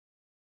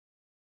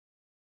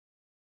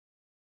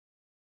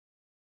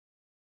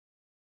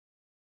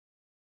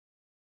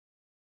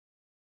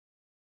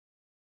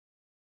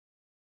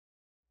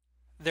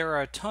There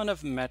are a ton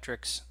of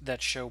metrics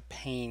that show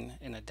pain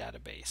in a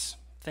database,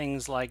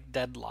 things like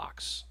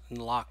deadlocks and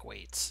lock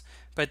weights,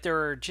 but there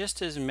are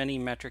just as many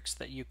metrics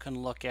that you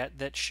can look at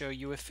that show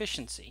you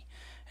efficiency.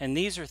 And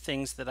these are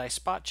things that I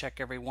spot check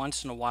every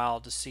once in a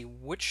while to see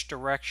which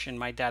direction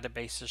my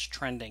database is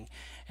trending.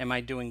 Am I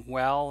doing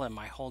well? Am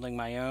I holding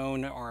my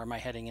own? Or am I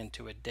heading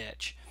into a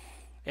ditch?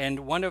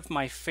 And one of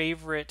my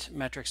favorite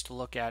metrics to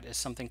look at is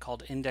something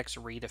called index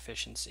read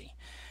efficiency.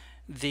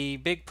 The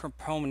big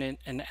proponent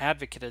and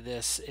advocate of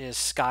this is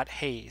Scott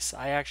Hayes.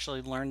 I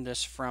actually learned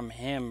this from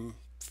him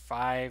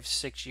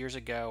 5-6 years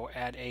ago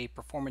at a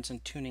performance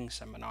and tuning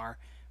seminar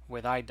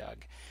with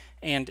iDoug.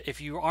 And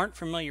if you aren't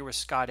familiar with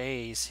Scott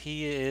Hayes,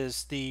 he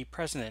is the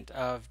president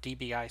of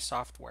DBI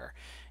software.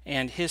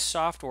 And his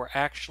software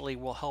actually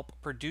will help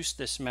produce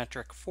this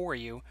metric for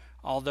you,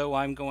 although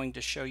I'm going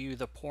to show you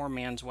the poor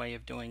man's way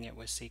of doing it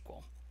with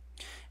SQL.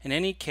 In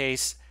any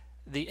case,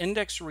 the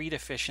index read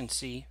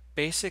efficiency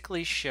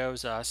basically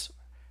shows us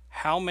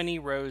how many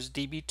rows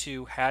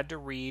Db2 had to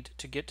read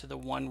to get to the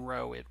one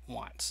row it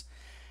wants.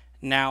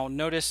 Now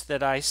notice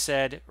that I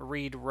said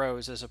read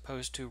rows as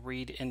opposed to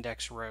read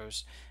index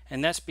rows,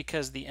 and that's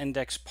because the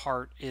index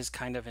part is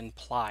kind of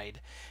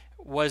implied.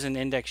 Was an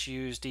index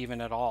used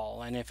even at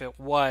all? And if it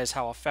was,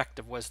 how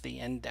effective was the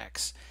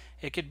index?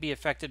 It could be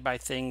affected by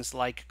things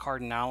like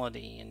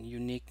cardinality and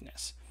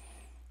uniqueness.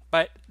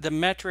 But the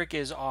metric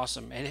is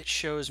awesome and it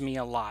shows me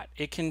a lot.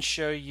 It can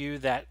show you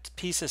that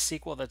piece of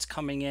SQL that's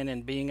coming in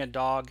and being a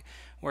dog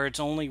where it's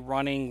only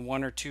running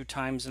 1 or 2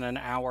 times in an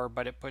hour,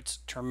 but it puts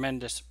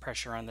tremendous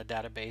pressure on the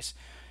database.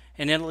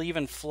 And it'll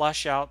even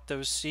flush out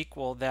those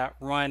SQL that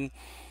run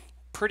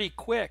pretty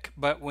quick,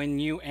 but when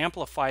you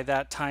amplify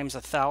that times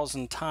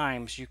 1,000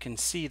 times, you can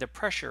see the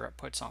pressure it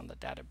puts on the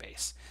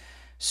database.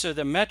 So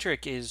the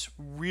metric is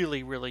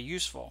really, really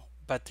useful.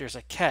 But there's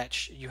a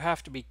catch. You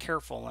have to be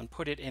careful and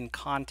put it in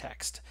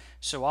context.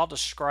 So I'll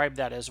describe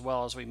that as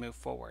well as we move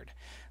forward.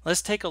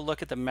 Let's take a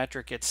look at the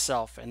metric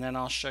itself, and then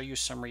I'll show you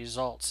some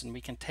results, and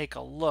we can take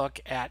a look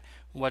at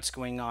what's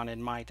going on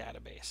in my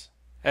database.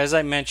 As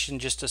I mentioned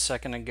just a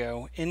second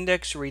ago,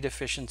 index read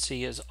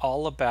efficiency is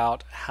all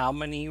about how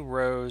many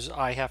rows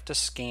I have to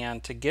scan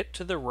to get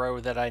to the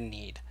row that I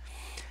need.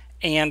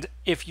 And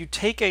if you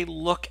take a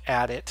look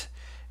at it,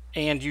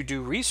 and you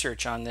do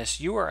research on this,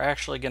 you are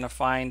actually going to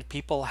find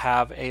people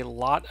have a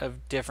lot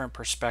of different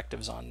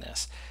perspectives on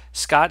this.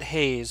 Scott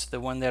Hayes, the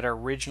one that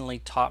originally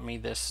taught me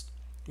this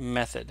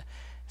method,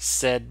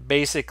 said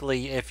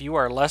basically if you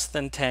are less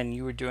than 10,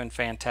 you are doing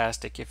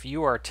fantastic. If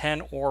you are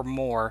 10 or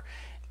more,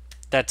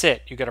 that's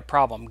it. You got a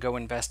problem. Go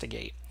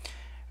investigate.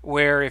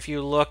 Where if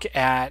you look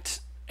at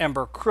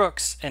Ember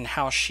Crooks and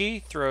how she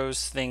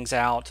throws things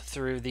out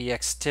through the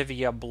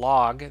Activia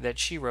blog that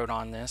she wrote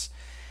on this,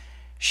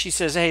 she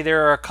says, hey,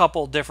 there are a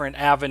couple different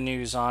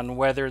avenues on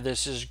whether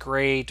this is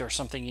great or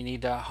something you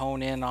need to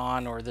hone in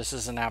on, or this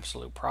is an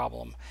absolute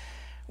problem.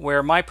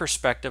 Where my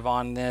perspective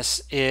on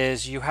this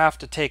is you have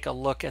to take a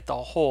look at the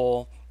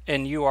whole,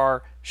 and you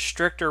are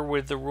stricter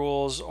with the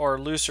rules or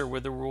looser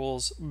with the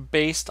rules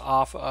based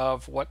off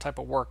of what type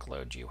of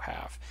workload you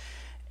have.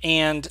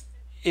 And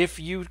if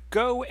you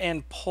go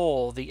and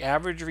pull the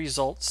average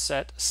result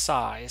set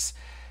size,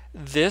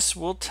 this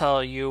will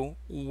tell you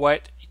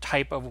what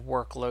type of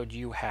workload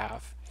you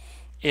have.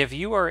 If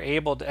you are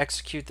able to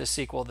execute the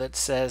SQL that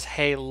says,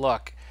 hey,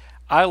 look,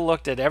 I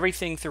looked at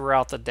everything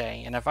throughout the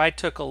day, and if I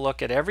took a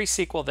look at every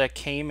SQL that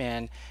came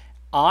in,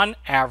 on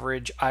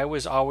average, I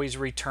was always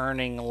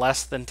returning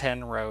less than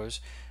 10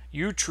 rows,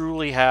 you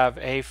truly have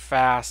a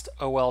fast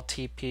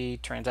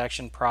OLTP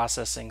transaction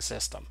processing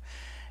system.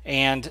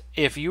 And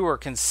if you are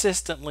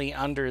consistently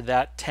under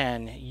that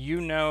 10,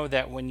 you know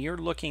that when you're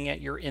looking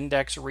at your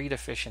index read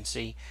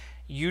efficiency,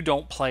 you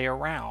don't play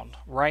around,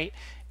 right?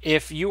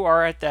 If you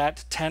are at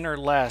that 10 or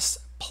less,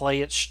 play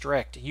it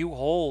strict. You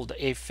hold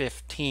a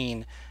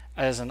 15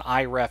 as an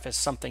IREF as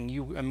something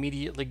you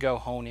immediately go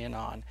hone in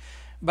on.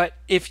 But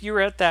if you're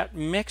at that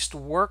mixed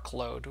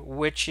workload,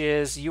 which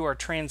is you are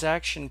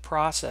transaction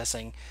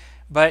processing,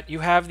 but you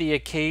have the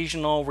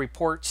occasional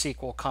report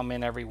SQL come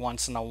in every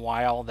once in a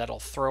while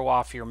that'll throw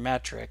off your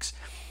metrics,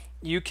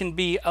 you can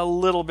be a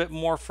little bit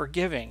more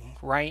forgiving,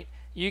 right?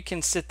 You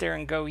can sit there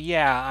and go,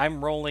 yeah,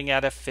 I'm rolling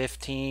at a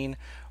 15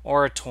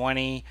 or a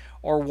 20,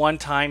 or one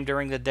time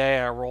during the day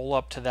I roll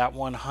up to that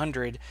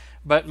 100,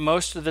 but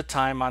most of the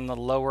time on the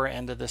lower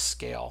end of the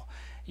scale.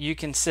 You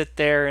can sit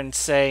there and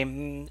say,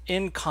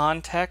 in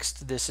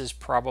context, this is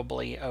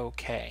probably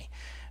okay.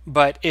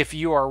 But if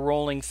you are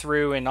rolling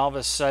through and all of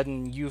a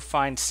sudden you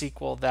find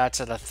SQL that's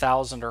at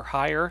 1,000 or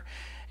higher,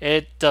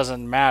 it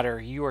doesn't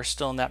matter. You are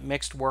still in that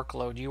mixed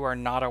workload. You are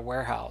not a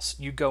warehouse.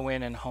 You go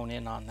in and hone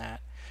in on that.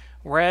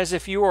 Whereas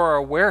if you are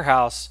a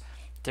warehouse,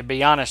 to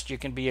be honest, you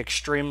can be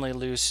extremely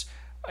loose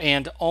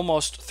and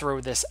almost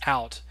throw this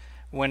out.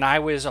 When I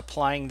was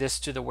applying this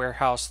to the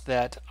warehouse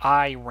that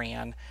I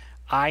ran,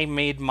 I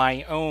made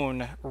my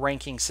own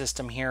ranking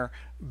system here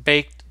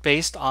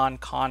based on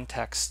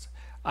context.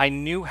 I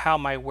knew how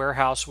my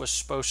warehouse was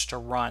supposed to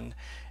run,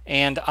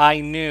 And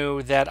I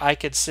knew that I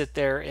could sit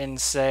there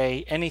and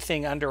say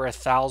anything under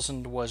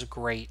 1,000 was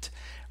great.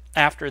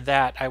 After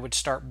that, I would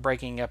start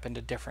breaking up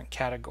into different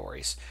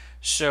categories.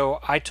 So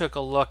I took a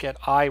look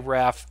at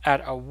IREF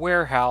at a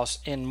warehouse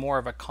in more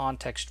of a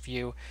context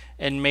view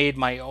and made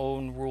my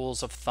own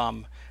rules of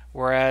thumb.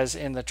 Whereas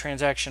in the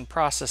transaction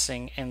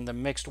processing and the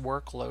mixed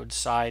workload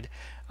side,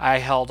 I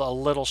held a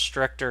little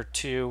stricter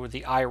to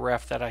the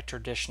IREF that I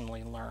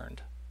traditionally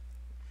learned.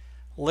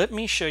 Let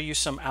me show you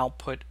some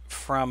output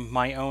from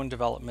my own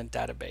development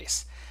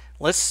database.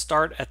 Let's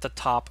start at the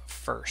top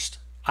first.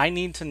 I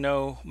need to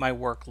know my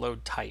workload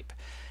type.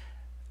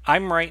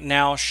 I'm right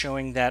now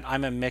showing that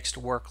I'm a mixed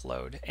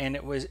workload, and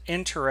it was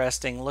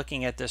interesting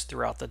looking at this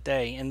throughout the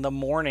day. In the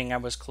morning I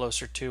was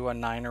closer to a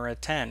 9 or a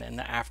 10. In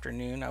the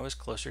afternoon I was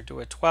closer to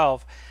a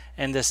 12,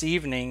 and this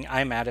evening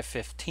I'm at a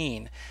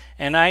 15.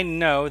 And I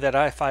know that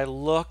if I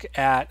look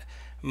at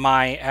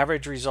my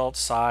average result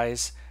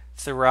size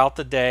throughout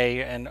the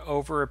day and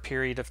over a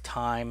period of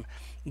time,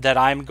 that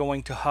I'm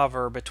going to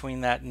hover between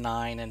that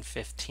 9 and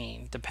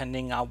 15,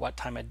 depending on what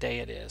time of day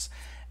it is.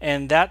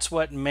 And that's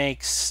what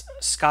makes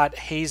Scott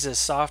Hayes'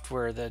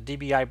 software, the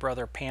DBI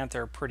Brother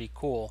Panther, pretty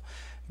cool,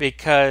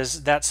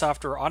 because that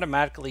software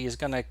automatically is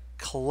going to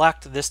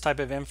collect this type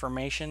of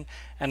information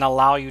and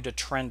allow you to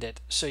trend it.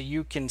 So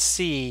you can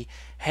see,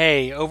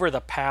 hey, over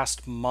the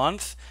past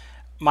month,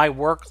 my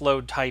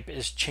workload type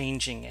is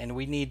changing, and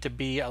we need to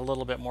be a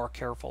little bit more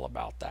careful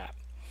about that.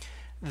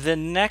 The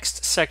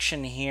next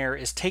section here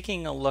is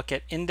taking a look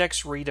at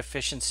index read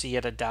efficiency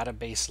at a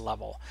database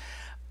level.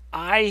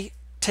 I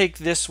take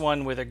this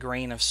one with a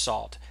grain of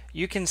salt.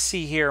 You can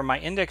see here my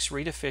index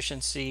read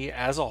efficiency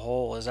as a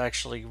whole is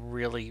actually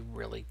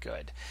really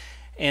good.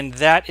 And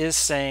that is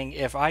saying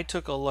if I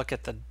took a look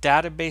at the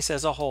database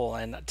as a whole,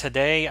 and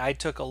today I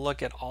took a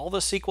look at all the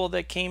SQL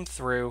that came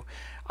through,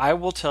 I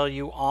will tell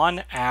you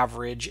on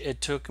average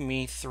it took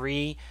me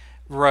 3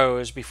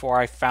 rows before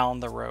I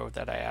found the row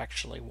that I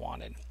actually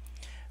wanted.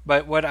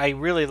 But what I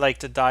really like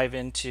to dive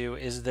into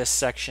is this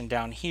section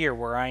down here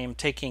where I am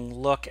taking a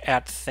look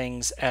at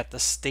things at the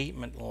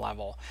statement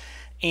level.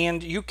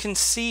 And you can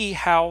see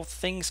how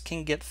things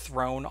can get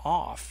thrown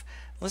off.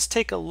 Let's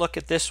take a look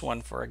at this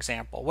one, for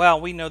example. Well,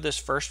 we know this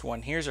first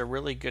one. Here's a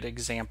really good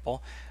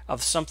example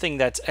of something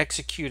that's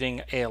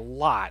executing a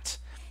lot.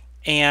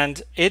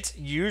 And it's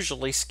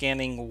usually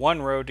scanning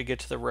one row to get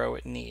to the row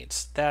it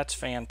needs. That's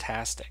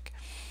fantastic.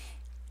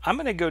 I'm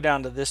going to go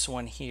down to this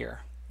one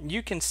here.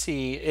 You can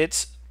see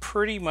it's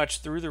pretty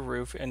much through the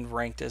roof and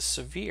ranked as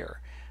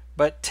severe.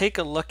 But take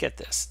a look at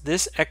this.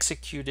 This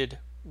executed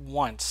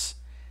once.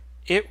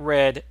 It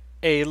read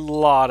a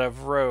lot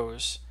of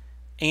rows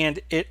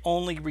and it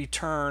only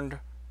returned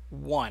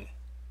 1.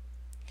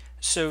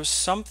 So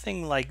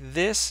something like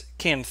this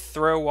can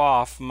throw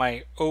off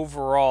my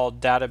overall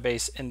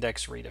database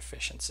index read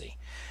efficiency.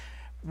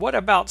 What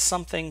about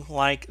something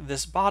like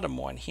this bottom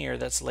one here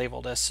that's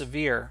labeled as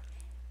severe?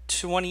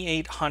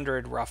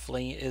 2800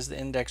 roughly is the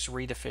index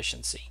read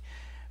efficiency.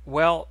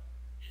 Well,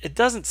 it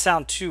doesn't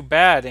sound too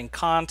bad in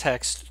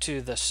context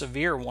to the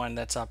severe one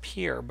that's up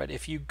here, but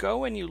if you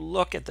go and you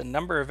look at the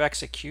number of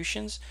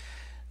executions,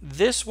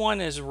 this one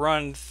is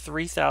run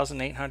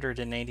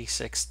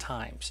 3,886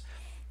 times.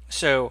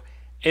 So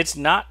it's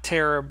not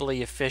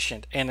terribly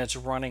efficient and it's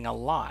running a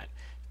lot.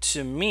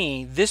 To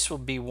me, this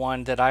would be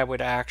one that I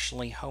would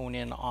actually hone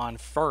in on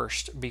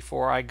first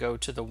before I go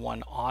to the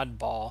one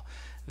oddball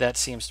that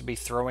seems to be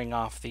throwing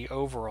off the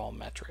overall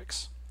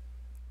metrics.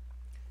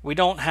 We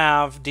don't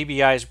have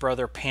DBI's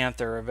Brother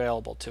Panther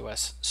available to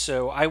us,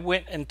 so I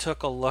went and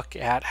took a look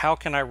at how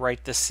can I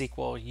write this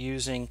SQL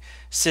using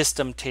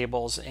system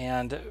tables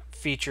and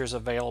features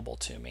available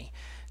to me.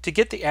 To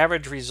get the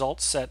average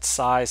result set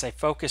size, I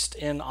focused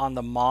in on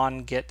the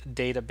mon-get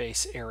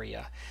database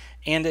area,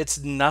 and it's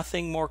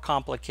nothing more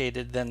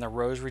complicated than the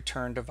rows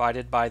returned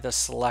divided by the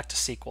select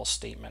SQL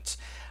statements.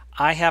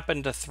 I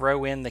happen to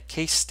throw in the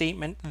case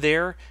statement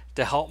there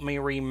to help me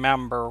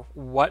remember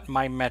what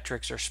my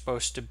metrics are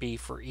supposed to be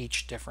for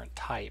each different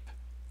type.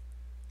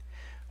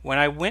 When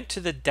I went to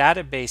the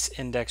database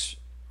index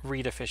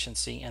read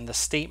efficiency and the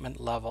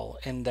statement level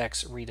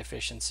index read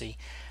efficiency,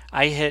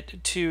 I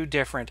hit 2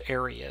 different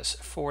areas.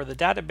 For the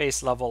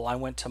database level, I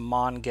went to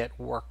mon-get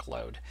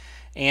workload,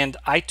 and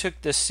I took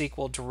this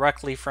SQL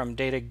directly from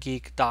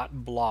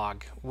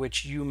datageek.blog,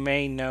 which you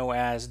may know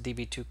as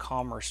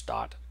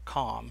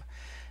db2commerce.com.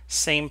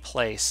 Same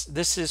place.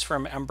 This is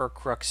from Ember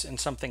Crooks and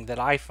something that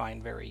I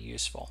find very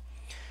useful.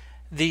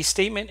 The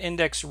statement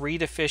index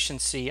read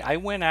efficiency, I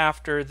went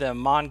after the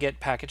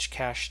mon-get package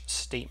cache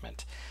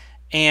statement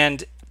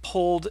and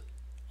pulled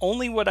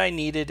only what I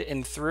needed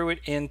and threw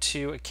it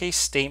into a case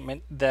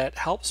statement that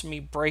helps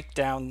me break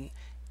down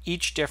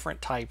each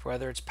different type,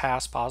 whether it's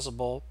pass,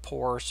 possible,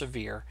 poor, or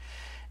severe.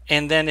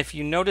 And then if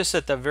you notice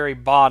at the very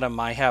bottom,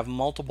 I have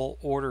multiple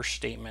order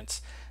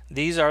statements.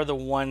 These are the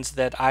ones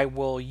that I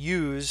will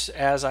use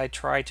as I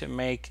try to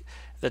make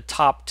the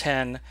top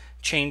 10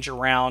 change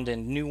around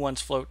and new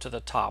ones float to the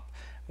top,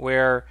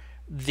 where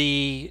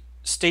the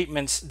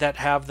statements that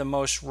have the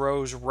most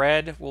rows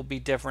read will be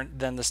different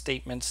than the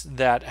statements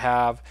that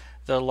have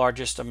the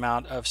largest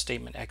amount of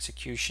statement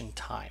execution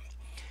time.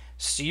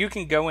 So you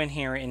can go in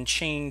here and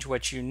change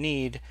what you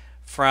need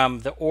from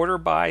the order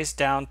bys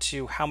down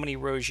to how many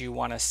rows you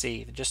want to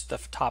see, just the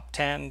top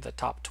 10, the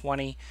top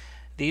 20.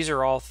 These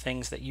are all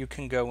things that you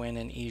can go in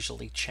and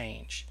easily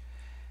change.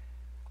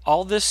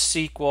 All this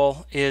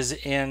SQL is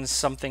in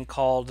something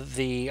called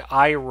the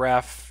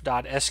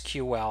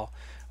IREF.sql,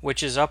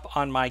 which is up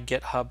on my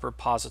GitHub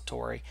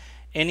repository.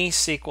 Any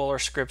SQL or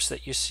scripts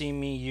that you see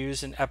me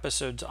use in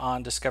episodes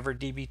on Discover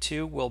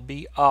Db2 will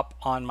be up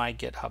on my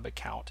GitHub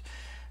account.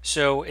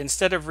 So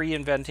instead of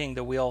reinventing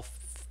the wheel,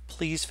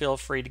 please feel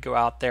free to go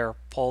out there,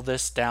 pull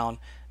this down,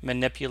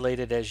 manipulate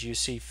it as you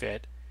see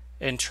fit,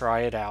 and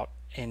try it out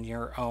in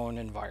your own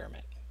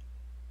environment.